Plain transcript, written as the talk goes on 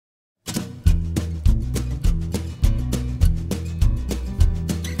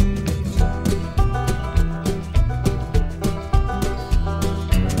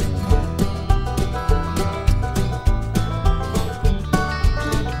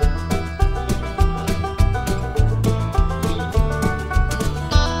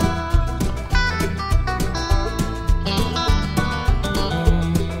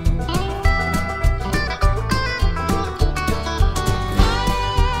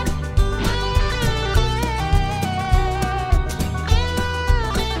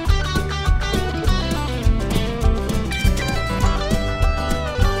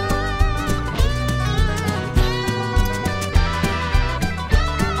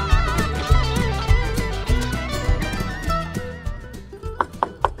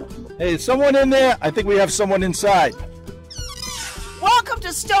Hey, is someone in there? I think we have someone inside. Welcome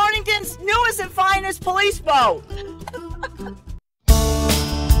to Stonington's newest and finest police boat.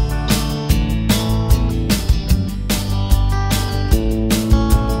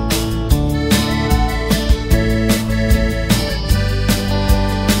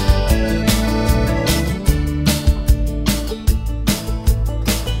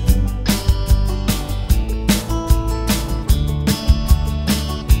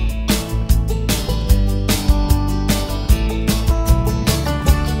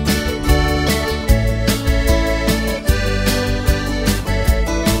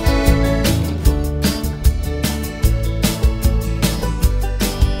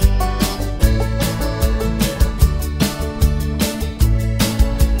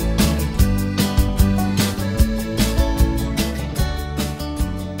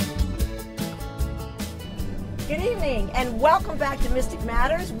 Good evening and welcome back to Mystic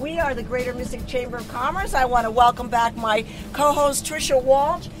Matters. We are the Greater Mystic Chamber of Commerce. I want to welcome back my co-host Tricia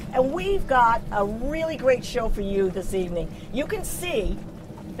Walsh, and we've got a really great show for you this evening. You can see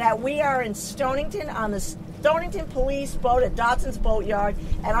that we are in Stonington on the Stonington Police boat at Dotson's Boatyard,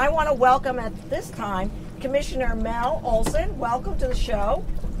 and I want to welcome at this time Commissioner Mel Olson. Welcome to the show.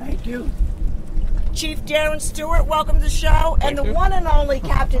 Thank you. Chief Darren Stewart, welcome to the show, and the one and only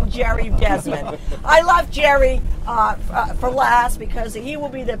Captain Jerry Desmond. I love Jerry for last because he will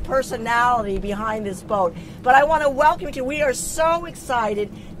be the personality behind this boat. But I want to welcome you to. We are so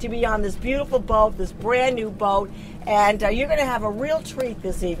excited to be on this beautiful boat, this brand new boat, and you're going to have a real treat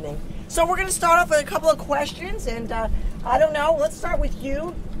this evening. So we're going to start off with a couple of questions, and I don't know. Let's start with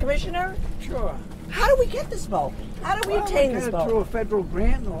you, Commissioner. Sure. How do we get this boat? How do we obtain this boat? Through a federal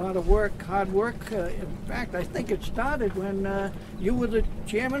grant and a lot of work, hard work. In fact, I think it started when you were the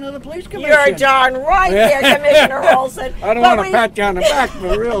chairman of the police commission. You're darn right there, Commissioner Olson. I don't want to pat you on the back,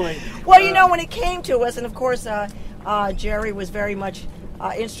 but really. Well, you know, when it came to us, and of course, Jerry was very much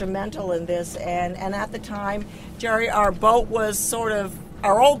instrumental in this, and at the time, Jerry, our boat was sort of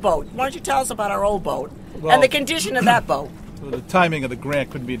our old boat. Why don't you tell us about our old boat and the condition of that boat? Well, the timing of the grant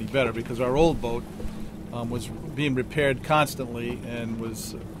couldn't be any better because our old boat was being repaired constantly and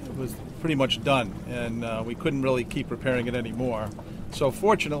was pretty much done, and we couldn't really keep repairing it anymore. So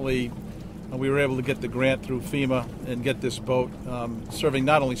fortunately, we were able to get the grant through FEMA and get this boat serving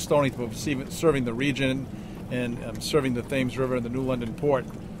not only Stonington but serving the region and serving the Thames River and the New London Port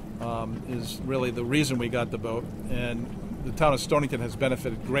is really the reason we got the boat, and the town of Stonington has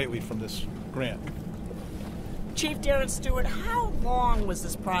benefited greatly from this grant. Chief Darren Stewart, how long was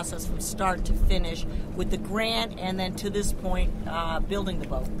this process from start to finish with the grant and then to this point building the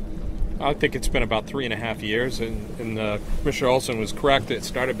boat? I think it's been about 3.5 years, and Commissioner Olson was correct. It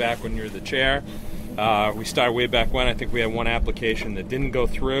started back when you were the chair. We started way back when. I think we had one application that didn't go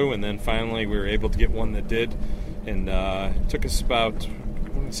through, and then finally we were able to get one that did. And it took us about,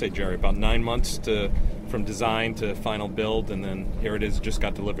 what did I say, Jerry, about 9 months from design to final build, and then here it is, just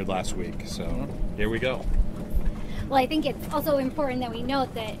got delivered last week. So here we go. Well, I think it's also important that we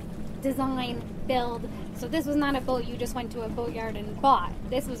note that design, build, so this was not a boat you just went to a boatyard and bought.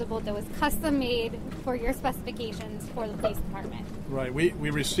 This was a boat that was custom made for your specifications for the police department. Right. We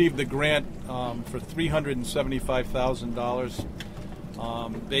received the grant for $375,000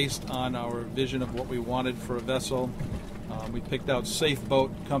 based on our vision of what we wanted for a vessel. We picked out Safe Boat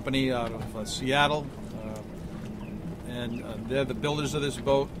Company out of Seattle. And they're the builders of this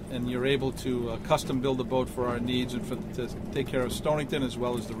boat, and you're able to custom build a boat for our needs and to take care of Stonington as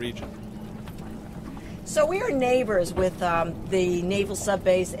well as the region. So we are neighbors with the Naval Sub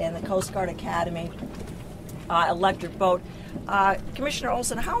Base and the Coast Guard Academy electric boat. Commissioner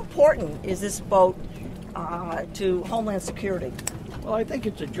Olson, how important is this boat to Homeland Security? Well, I think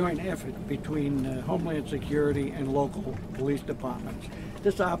it's a joint effort between Homeland Security and local police departments.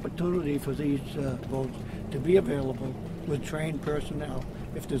 This opportunity for these boats to be available with trained personnel.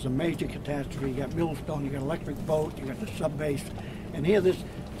 If there's a major catastrophe, you got Millstone, you got electric boat, you got the sub base, and here this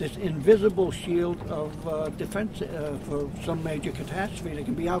invisible shield of defense for some major catastrophe that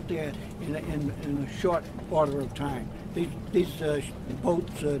can be out there in a short order of time. These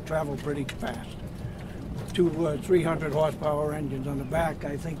boats travel pretty fast. 300 horsepower engines on the back.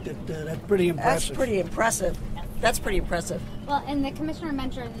 I think that's pretty impressive. That's pretty impressive. Well, and the commissioner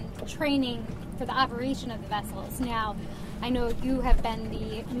mentioned training for the operation of the vessels. Now, I know you have been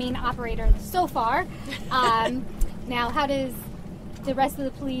the main operator so far. Now, how does the rest of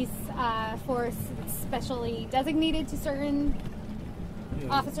the police force specially designated to certain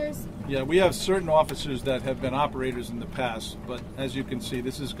officers? Yeah, we have certain officers that have been operators in the past, but as you can see,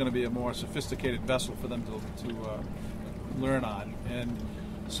 this is going to be a more sophisticated vessel for them to learn on. And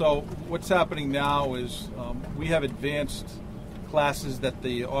So what's happening now is we have advanced classes that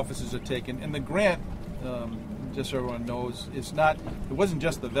the officers are taking, and the grant, just so everyone knows, it wasn't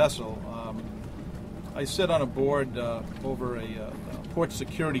just the vessel. I sit on a board over a port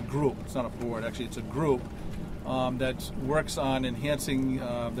security group. It's not a board, actually, it's a group that works on enhancing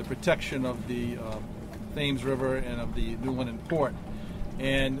the protection of the Thames River and of the New London Port.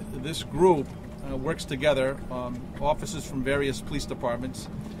 And this group works together, officers from various police departments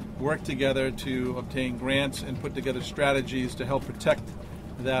work together to obtain grants and put together strategies to help protect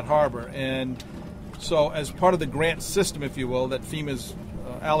that harbor. And so as part of the grant system, if you will, that FEMA's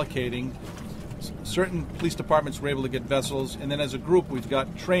allocating, certain police departments were able to get vessels, and then as a group we've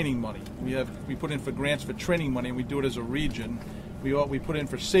got training money. We put in for grants for training money, and we do it as a region. We put in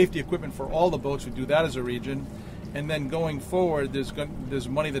for safety equipment for all the boats, we do that as a region. And then going forward, there's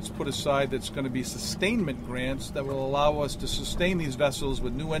money that's put aside that's going to be sustainment grants that will allow us to sustain these vessels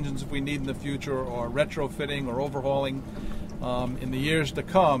with new engines if we need in the future, or retrofitting or overhauling in the years to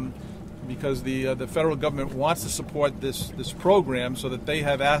come, because the federal government wants to support this program so that they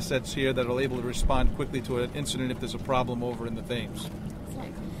have assets here that are able to respond quickly to an incident if there's a problem over in the Thames.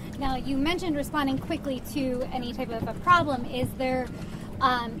 Now, you mentioned responding quickly to any type of a problem. Is there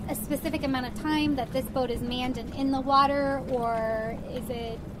a specific amount of time that this boat is manned and in the water, or is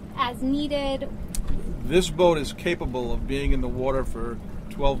it as needed? This boat is capable of being in the water for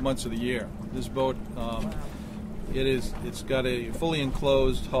 12 months of the year. This boat, it's got a fully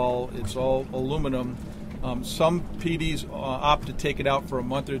enclosed hull. It's all aluminum. Some PDs opt to take it out for a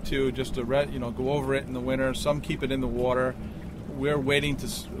month or two just to go over it in the winter. Some keep it in the water. We're waiting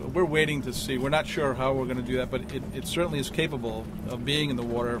to see. We're not sure how we're going to do that, but it certainly is capable of being in the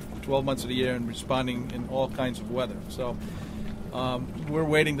water for 12 months of the year and responding in all kinds of weather. So we're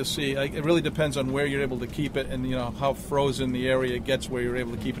waiting to see. It really depends on where you're able to keep it, and how frozen the area gets where you're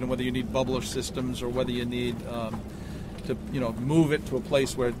able to keep it, and whether you need bubbler systems or whether you need to move it to a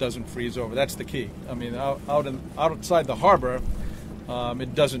place where it doesn't freeze over. That's the key. I mean, outside the harbor,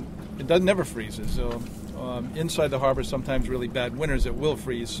 it never freezes. So inside the harbor, sometimes really bad winters, it will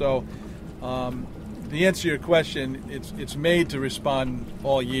freeze. So the answer to your question, it's made to respond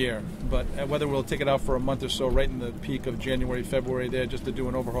all year, but whether we'll take it out for a month or so right in the peak of January, February there just to do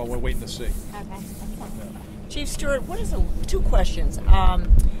an overhaul, we're waiting to see. Okay. Chief Stewart, two questions.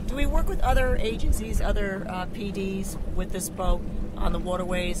 Do we work with other agencies, other PDs with this boat on the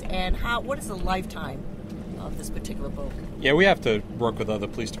waterways, and what is the lifetime of this particular boat? Yeah, we have to work with other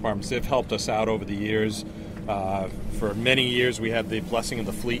police departments. They've helped us out over the years. For many years, we had the blessing of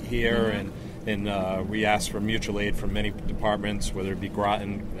the fleet here, and we asked for mutual aid from many departments, whether it be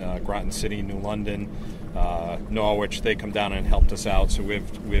Groton City, New London, Norwich. They come down and helped us out, so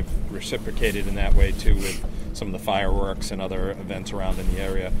we've reciprocated in that way too with some of the fireworks and other events around in the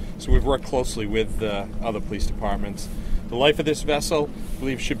area. So we've worked closely with other police departments. The life of this vessel, I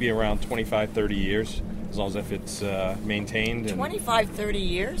believe, should be around 25, 30 years. As long as if it's maintained. 25, 30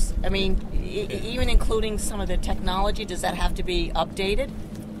 years? I mean, even including some of the technology, does that have to be updated?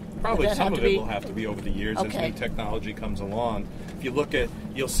 Probably some of it will have to be over the years as Okay. new technology comes along. If you look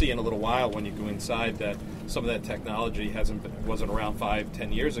you'll see in a little while when you go inside that some of that technology wasn't around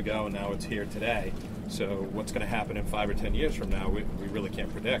 5-10 years ago, and now it's here today. So what's going to happen in 5 or 10 years from now, we really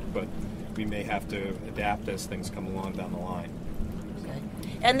can't predict, but we may have to adapt as things come along down the line.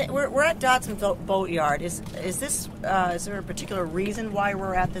 And we're at Dodson Boatyard. Is there a particular reason why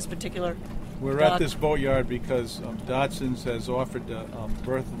we're at this particular? We're at this boatyard because Dodson's has offered to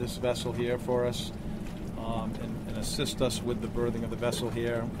berth this vessel here for us and assist us with the berthing of the vessel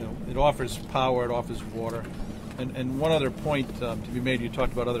here. It offers power, it offers water. And one other point to be made, you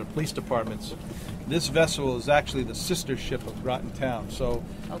talked about other police departments. This vessel is actually the sister ship of Groton Town. So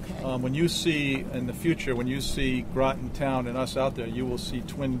when you see, in the future, when you see Groton Town and us out there, you will see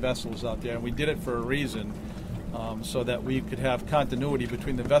twin vessels out there. And we did it for a reason, so that we could have continuity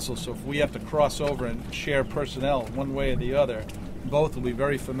between the vessels. So if we have to cross over and share personnel one way or the other, both will be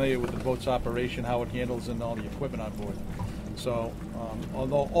very familiar with the boat's operation, how it handles, and all the equipment on board. So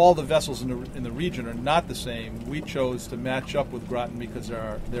although all the vessels in the region are not the same, we chose to match up with Groton because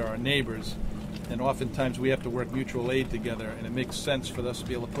they're our neighbors. And oftentimes we have to work mutual aid together, and it makes sense for us to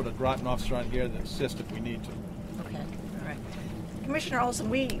be able to put a Groton officer on here to assist if we need to. Okay, all right. Commissioner Olson,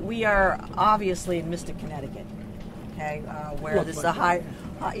 we are obviously in Mystic, Connecticut, okay, where this is a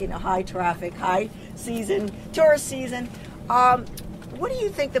high traffic, high season, tourist season. What do you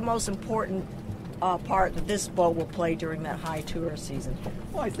think the most important part that this boat will play during that high tourist season?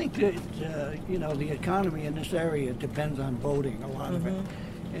 Well, I think that the economy in this area depends on boating, a lot of it,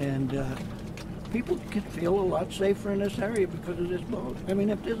 and people can feel a lot safer in this area because of this boat. I mean,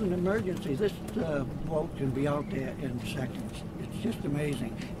 if there's an emergency, this boat can be out there in seconds. It's just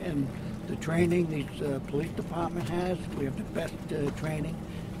amazing. And the training the police department has, we have the best training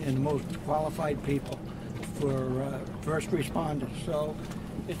and the most qualified people for first responders. So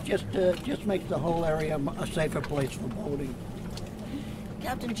it just makes the whole area a safer place for boating.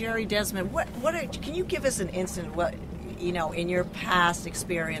 Captain Jerry Desmond, can you give us an instant, in your past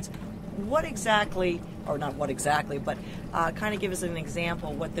experience, what exactly, or not what exactly, but kind of give us an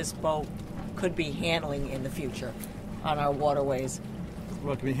example what this boat could be handling in the future on our waterways?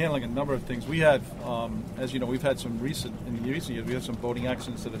 Well, it can be handling a number of things. We have, as you know, we've had some in recent years, we had some boating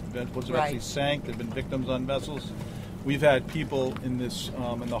accidents that have been, boats have actually sank, there have been victims on vessels. We've had people in this,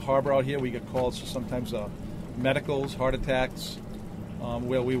 in the harbor out here, we get calls for sometimes medicals, heart attacks,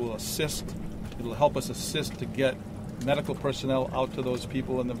 where we will assist. It'll help us assist to get medical personnel out to those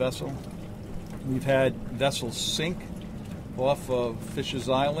people in the vessel. We've had vessels sink off of Fisher's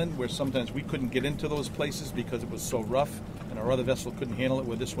Island, where sometimes we couldn't get into those places because it was so rough and our other vessel couldn't handle it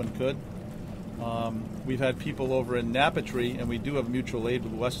where this one could. We've had people over in Napatree, and we do have mutual aid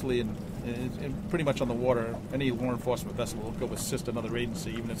with Wesley, and pretty much on the water, any law enforcement vessel will go assist another agency,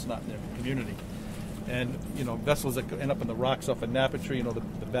 even if it's not in their community. And, vessels that end up in the rocks off of Napatree,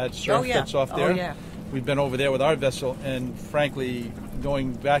 the bad surf that's off there. Oh, yeah. We've been over there with our vessel, and frankly,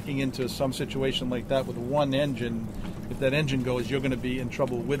 backing into some situation like that with one engine, if that engine goes, you're going to be in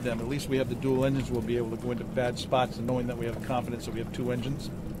trouble with them. At least we have the dual engines. We'll be able to go into bad spots, and knowing that we have the confidence that we have two engines.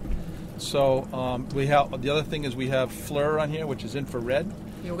 So the other thing is we have FLIR on here, which is infrared.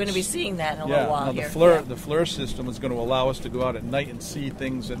 We're going to be seeing that in a little while here. The FLIR system is going to allow us to go out at night and see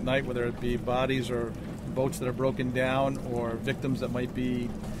things at night, whether it be bodies or boats that are broken down or victims that might be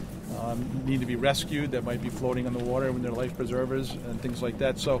need to be rescued, that might be floating on the water when they're life preservers and things like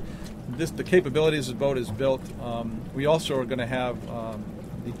that. So the capabilities the boat is built. We also are going to have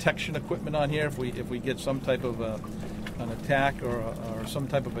detection equipment on here if we get some type of an attack or some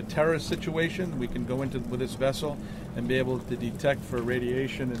type of a terrorist situation. We can go with this vessel and be able to detect for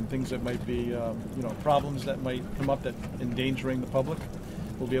radiation and things that might be problems that might come up that endangering the public.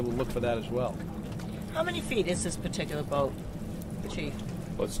 We'll be able to look for that as well. How many feet is this particular boat, Chief?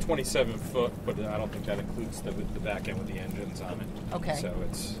 Well, it's 27 foot, but I don't think that includes the back end with the engines on it. Okay. So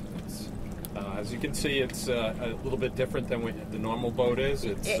it's as you can see, it's a little bit different than what the normal boat is.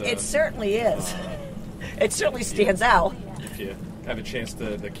 It certainly is. It certainly stands out. If you have a chance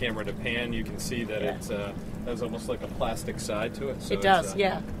the camera to pan, you can see that it has almost like a plastic side to it. So it does,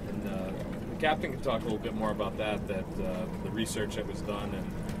 yeah. And the captain can talk a little bit more about that the research that was done and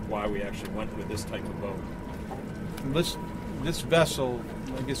why we actually went with this type of boat. This vessel,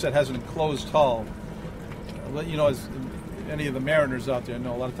 like I said, has an enclosed hull. As any of the mariners out there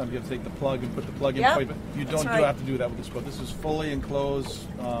know, a lot of times you have to take the plug and put the plug in place, but you don't have to do that with this boat. This is fully enclosed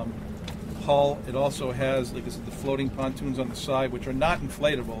hull. It also has, like I said, the floating pontoons on the side, which are not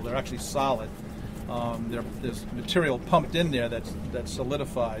inflatable. They're actually solid. There's material pumped in there that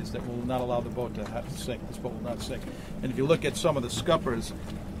solidifies that will not allow the boat to sink. This boat will not sink. And if you look at some of the scuppers,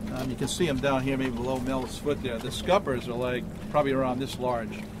 you can see them down here, maybe below Mel's foot there. The scuppers are like probably around this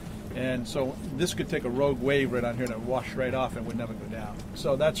large. And so this could take a rogue wave right on here and wash right off and would never go down.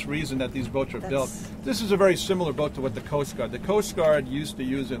 So that's the reason that these boats are built. This is a very similar boat to what the Coast Guard. The Coast Guard used to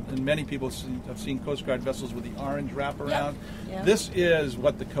use, and many people have seen Coast Guard vessels with the orange wraparound. Yeah. This is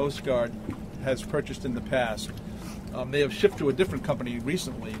what the Coast Guard has purchased in the past. They have shipped to a different company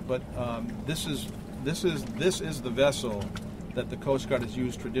recently, but this is the vessel that the Coast Guard has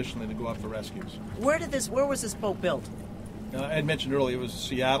used traditionally to go out for rescues. Where was this boat built? I had mentioned earlier it was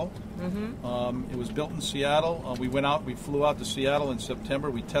Seattle. Mm-hmm. It was built in Seattle. We flew out to Seattle in September.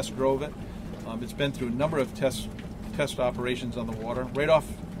 We test drove it. It's been through a number of test operations on the water, right off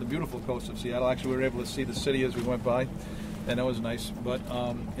the beautiful coast of Seattle. Actually, we were able to see the city as we went by, and that was nice. But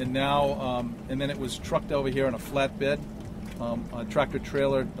and then it was trucked over here on a flatbed. A tractor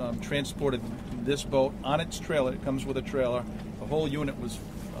trailer transported this boat on its trailer. It comes with a trailer. The whole unit was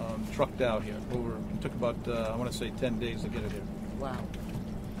trucked out here. It took about, I want to say, 10 days to get it here. Wow.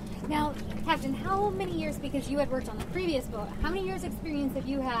 Now, Captain, how many years, because you had worked on the previous boat, how many years experience have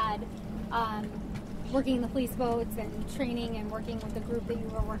you had working in the police boats and training and working with the group that you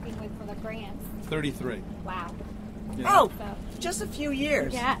were working with for the grants? 33. Wow. Yeah. Oh, just a few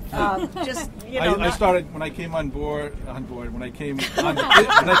years. Yeah. I started when I came on board. When I came on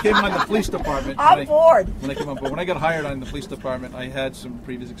the police department. When I came on board. When I got hired on the police department, I had some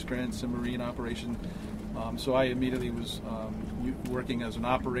previous experience in marine operation. So I immediately was working as an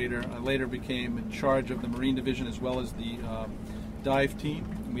operator. I later became in charge of the marine division as well as the dive team.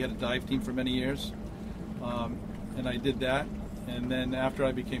 and we had a dive team for many years, and I did that. And then after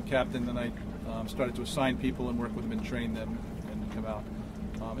I became captain, then I started to assign people and work with them and train them and come out.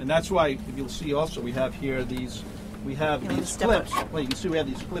 And that's why, if you'll see also, we have here these. We have these clips. Well, you can see we have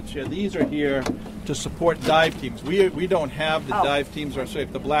these clips here. These are here to support dive teams. We don't have the dive teams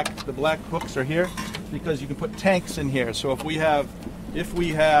ourselves. The black hooks are here because you can put tanks in here. So if we have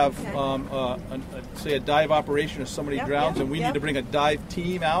say a dive operation, if somebody drowns and we need to bring a dive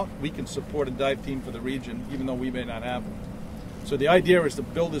team out, we can support a dive team for the region, even though we may not have them. So the idea is to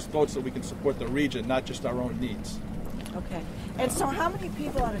build this boat so we can support the region, not just our own needs. Okay. And so how many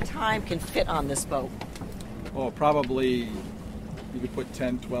people at a time can fit on this boat? Oh, probably you could put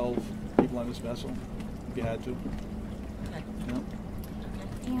 10, 12 people on this vessel if you had to. Okay.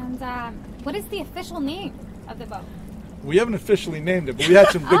 Yeah. And what is the official name of the boat? We haven't officially named it, but we had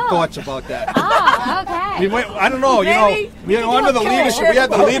some good thoughts about that. Oh, okay. I don't know, we under the leadership. We had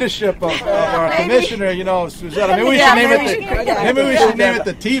the leadership of our commissioner, Suzette. Maybe we should name it. Maybe we should name it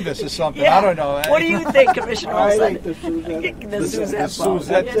the Tevis or something. Yeah. I don't know. What do you think, Commissioner Olson? I think the Suzette. The Suzette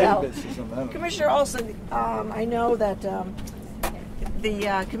Suzette boat. Tevis or something. I don't know. Commissioner Olson, I know that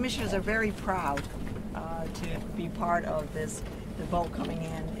the commissioners are very proud to be part of the boat coming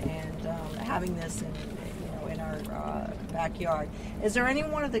in and having this in our backyard. Is there any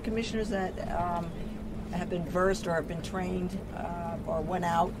one of the commissioners that have been versed or have been trained or went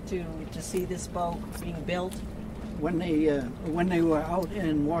out to see this boat being built? When they were out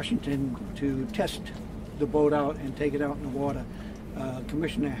in Washington to test the boat out and take it out in the water,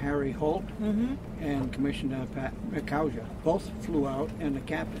 Commissioner Harry Holt and Commissioner Pat McCauja both flew out, and the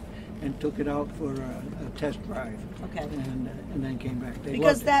captain, and took it out for a test drive. Okay. And then came back. They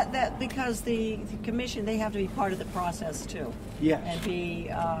Because loved it. because the commission, they have to be part of the process too. Yes. And be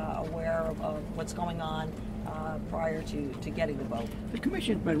aware of what's going on prior to getting the boat. The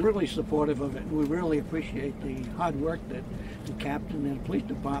commission's been really supportive of it, and we really appreciate the hard work that the captain and the police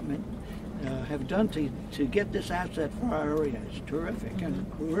department have done to get this asset for our area. It's terrific, and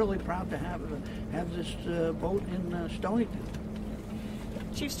we're really proud to have this boat in Stonington.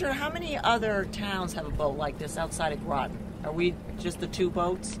 Chief Stewart, how many other towns have a boat like this outside of Groton? Are we just the two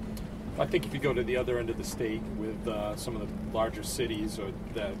boats? I think if you go to the other end of the state with some of the larger cities or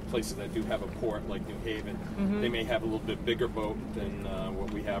the places that do have a port like New Haven, they may have a little bit bigger boat than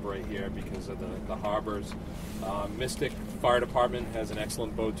what we have right here because of the harbors. Mystic Fire Department has an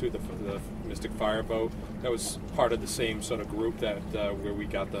excellent boat too, the Mystic Fire boat. That was part of the same sort of group that where we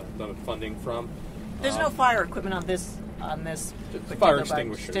got the funding from. There's no fire equipment on this. The fire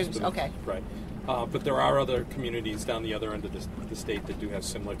extinguishers. Okay. Right. But there are other communities down the other end of the state that do have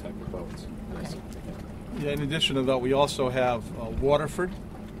similar type of boats. Okay. Yeah, in addition to that, we also have Waterford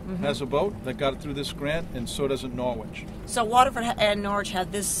has a boat that got through this grant, and so does Norwich. So Waterford and Norwich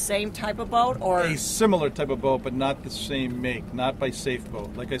had this same type of boat, or A similar type of boat, but not the same make, not by Safe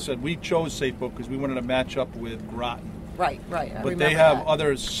Boat. Like I said, we chose Safe Boat because we wanted to match up with Groton. right. But they have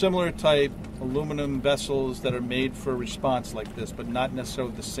other similar type aluminum vessels that are made for a response like this, but not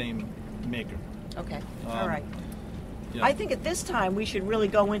necessarily the same maker. Okay. All right. Yeah. I think at this time we should really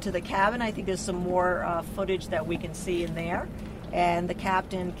go into the cabin. I think there's some more footage that we can see in there, and the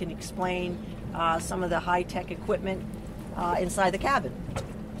captain can explain some of the high-tech equipment inside the cabin.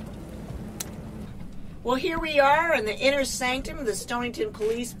 Well, here we are in the inner sanctum of the Stonington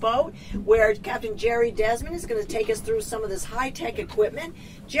Police boat, where Captain Jerry Desmond is going to take us through some of this high-tech equipment.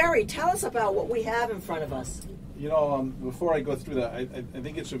 Jerry, tell us about what we have in front of us. Before I go through that, I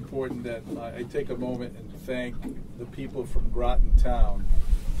think it's important that I take a moment and thank the people from Groton Town,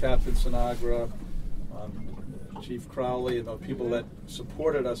 Captain Sinagra, Chief Crowley, and the people that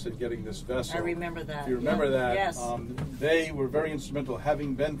supported us in getting this vessel. I remember that. If you remember that, Yes. They were very instrumental.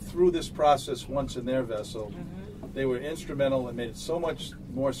 Having been through this process once in their vessel, they were instrumental and made it so much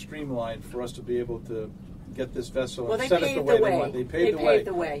more streamlined for us to be able to get this vessel Well, and they set it paved the way the they way. want. They They paved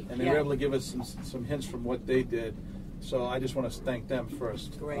the way, and they were able to give us some hints from what they did. So I just want to thank them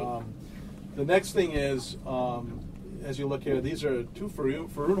first. Great. The next thing is, as you look here, these are two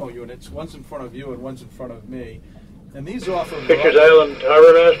Furuno units. One's in front of you and one's in front of me. And these offer... Pictures Island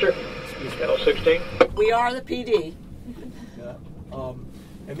Harbor Master, Channel 16. We are the PD. Yeah.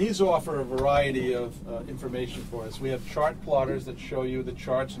 And these offer a variety of information for us. We have chart plotters that show you the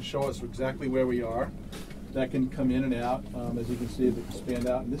charts and show us exactly where we are. That can come in and out. As you can see, it expand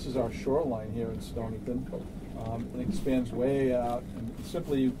out. And this is our shoreline here in Stonington. It expands way out. And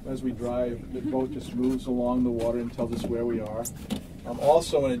simply, as we drive, the boat just moves along the water and tells us where we are.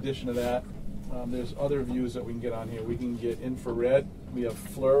 Also, in addition to that, there's other views that we can get on here. We can get infrared. We have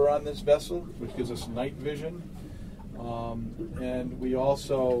FLIR on this vessel, which gives us night vision. And we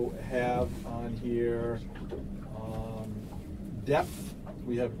also have on here depth.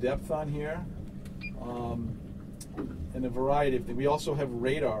 We have depth on here, and a variety of things. We also have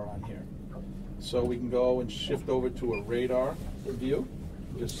radar on here. So we can go and shift over to a radar view.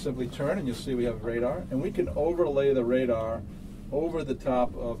 Just simply turn and you'll see we have radar. And we can overlay the radar over the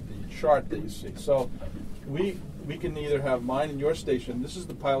top of the chart that you see. So we can either have mine and your station. This is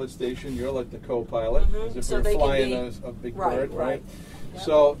the pilot station. You're like the co-pilot, as if So we're they can flying be- a big right, bird, right. Yep.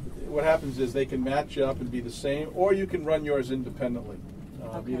 So what happens is they can match up and be the same, or you can run yours independently,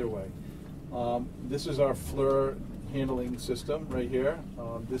 Okay. either way. This is our FLIR handling system right here.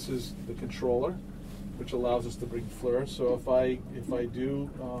 This is the controller, which allows us to bring FLIR. So if I do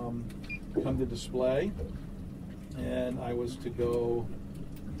come to display, and I was to go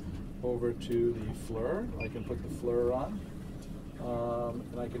over to the FLIR, I can put the FLIR on,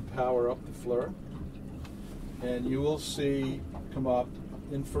 and I can power up the FLIR, and you will see come up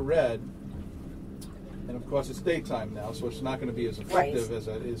infrared. And of course, it's daytime now, so it's not going to be as effective Right. as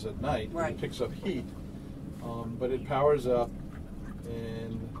it is at night. Right. It picks up heat, but it powers up,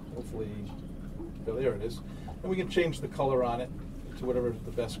 and hopefully, well, there it is. And we can change the color on it to whatever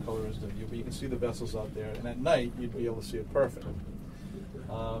the best color is to you. But you can see the vessels out there, and at night you'd be able to see it perfect.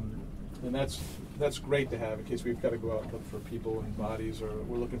 And that's great to have in case we've got to go out and look for people and bodies, or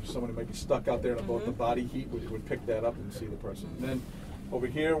we're looking for someone who might be stuck out there in a boat. The body heat would pick that up and see the person. And then over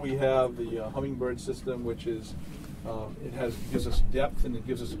here we have the hummingbird system, which is gives us depth, and it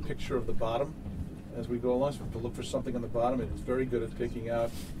gives us a picture of the bottom as we go along. So if we look for something on the bottom, it is very good at picking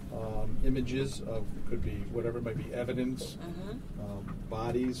out images of, could be whatever it might be, evidence,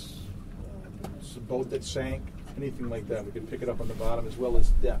 bodies, a boat that sank, anything like that. We could pick it up on the bottom, as well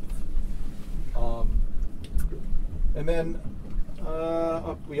as depth. And then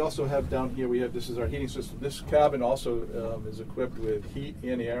we also have down here, this is our heating system. This cabin also is equipped with heat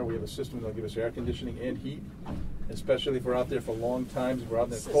and air. We have a system that will give us air conditioning and heat, especially if we're out there for long times. We're out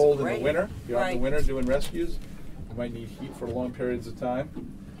in the cold in the winter. If you're out in the winter doing rescues, you might need heat for long periods of time.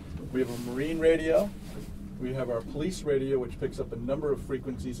 We have a marine radio. We have our police radio, which picks up a number of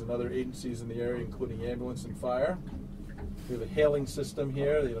frequencies and other agencies in the area, including ambulance and fire. We have a hailing system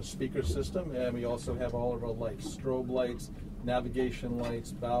here, speaker system, and we also have all of our lights, strobe lights, navigation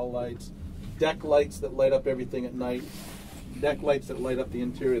lights, bow lights, deck lights that light up everything at night, deck lights that light up the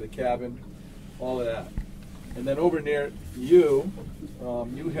interior of the cabin, all of that. And then over near you,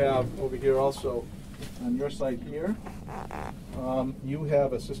 you have over here also, on your side here, you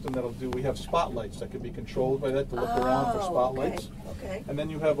have a system that'll we have spotlights that can be controlled by that to look around for spotlights. Okay. And then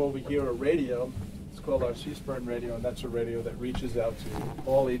you have over here a radio. It's called our Seaspern radio, and that's a radio that reaches out to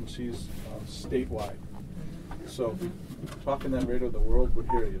all agencies statewide. So, talking that radio, the world would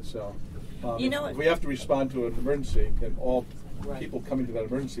hear you. So, if we have to respond to an emergency, then all people coming to that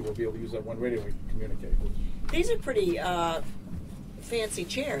emergency will be able to use that one radio. We can communicate. These are pretty fancy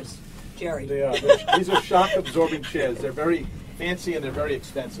chairs, Jerry. They are. These are shock-absorbing chairs. They're very fancy and they're very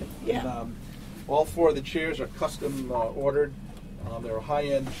expensive. Yeah. And, all four of the chairs are custom ordered. They're a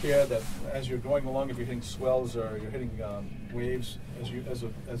high-end chair that, as you're going along, if you're hitting swells or you're hitting waves, as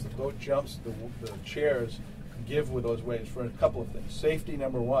the boat jumps, the chairs give with those waves for a couple of things. Safety,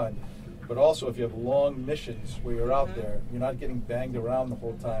 number one, but also if you have long missions where you're out there, you're not getting banged around the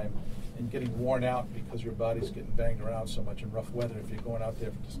whole time and getting worn out because your body's getting banged around so much in rough weather if you're going out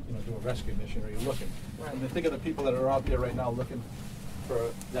there for just do a rescue mission or you're looking. Right. And think of the people that are out there right now looking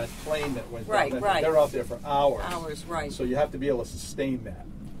for that plane that went Right, down. right. They're out there for hours. Hours, right. So you have to be able to sustain that.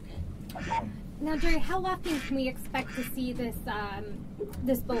 Now, Jerry, how often can we expect to see this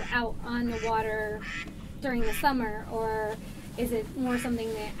this boat out on the water during the summer, or is it more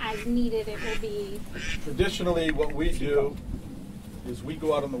something that, as needed, it will be? Traditionally, what we do is we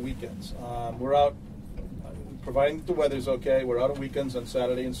go out on the weekends. We're out, providing the weather's okay. We're out on weekends on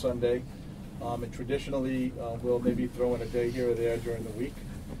Saturday and Sunday. And traditionally, we'll maybe throw in a day here or there during the week.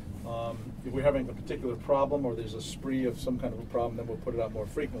 If we're having a particular problem or there's a spree of some kind of a problem, then we'll put it out more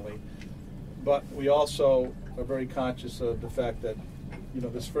frequently. But we also are very conscious of the fact that,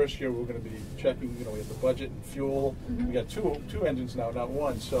 this first year we're going to be checking, we have the budget and fuel. We got two engines now, not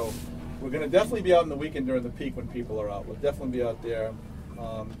one. So we're going to definitely be out in the weekend during the peak when people are out. We'll definitely be out there.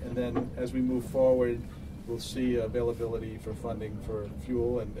 And then as we move forward, we'll see availability for funding for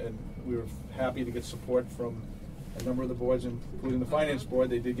fuel, and we were happy to get support from a number of the boards, including the Finance Board.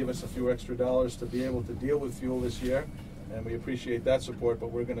 They did give us a few extra dollars to be able to deal with fuel this year, and we appreciate that support,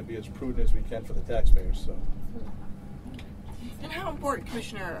 but we're going to be as prudent as we can for the taxpayers. So. And how important,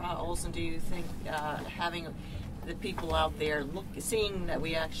 Commissioner Olson, do you think having the people out there seeing that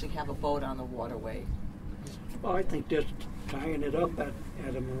we actually have a boat on the waterway? Well, I think just tying it up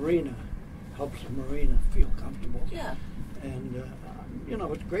at a marina helps the marina feel comfortable. Yeah. And, you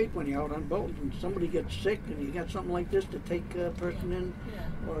know, it's great when you're out on boats and somebody gets sick and you got something like this to take a person in,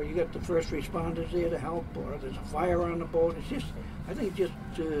 or you got the first responders there to help, or there's a fire on the boat. It's just, I think, just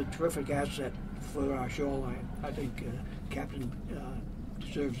a terrific asset for our shoreline. I think Captain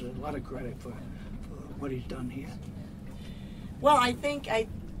deserves a lot of credit for what he's done here. Well,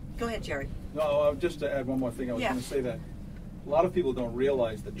 go ahead, Jerry. No, just to add one more thing, I was going to say that a lot of people don't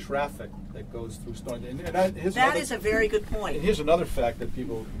realize the traffic that goes through Stonington. That is a very good point. And here's another fact that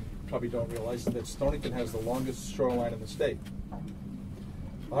people probably don't realize, that Stonington has the longest shoreline in the state.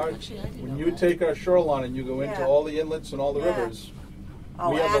 When you take our shoreline and you go into all the inlets and all the rivers,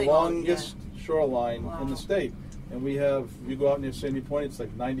 we have the longest shoreline in the state. And we have, you go out near Sandy Point, it's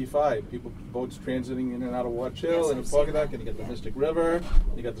like 95 boats transiting in and out of Watch Hill and Pawcatuck, and you got the Mystic River,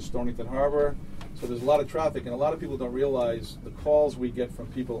 you got the Stonington Harbor. So there's a lot of traffic, and a lot of people don't realize the calls we get from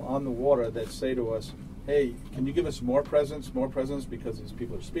people on the water that say to us, hey, can you give us more presence, because these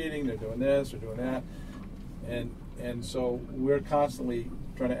people are speeding, they're doing this, they're doing that. And so we're constantly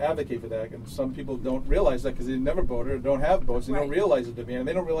trying to advocate for that, and some people don't realize that because they never boated or don't have boats. They don't realize the demand, and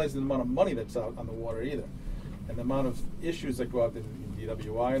they don't realize the amount of money that's out on the water either. And the amount of issues that go out in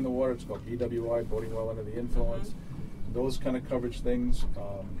DWI in the water, it's called BWI, boating well under the influence, those kind of coverage things,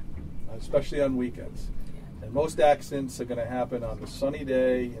 especially on weekends. And most accidents are going to happen on the sunny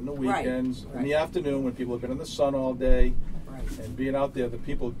day, in the weekends, in the afternoon when people have been in the sun all day. And being out there, the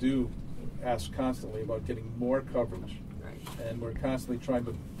people do ask constantly about getting more coverage. And we're constantly trying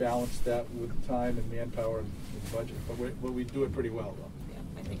to balance that with time and manpower and budget. But we do it pretty well, though. Yeah,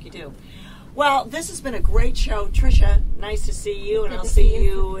 I think you do. Well, this has been a great show. Tricia, nice to see you, and I'll see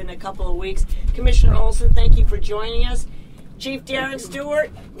you in a couple of weeks. Commissioner Olson, thank you for joining us. Chief Darren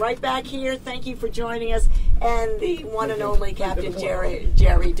Stewart, right back here, thank you for joining us. And the one and only Captain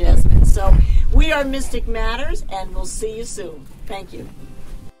Jerry Desmond. So we are Mystic Matters, and we'll see you soon. Thank you.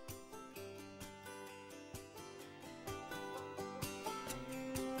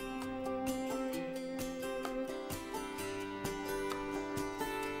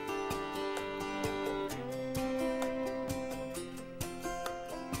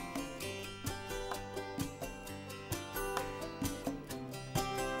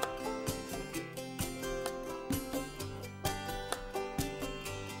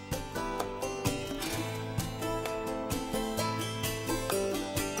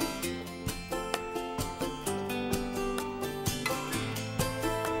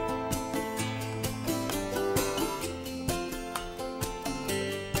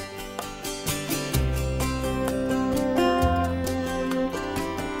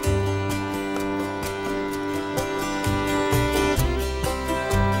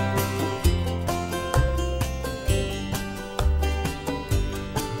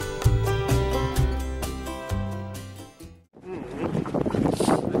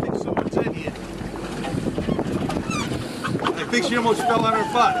 I think she almost fell on her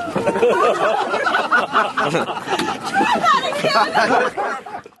butt.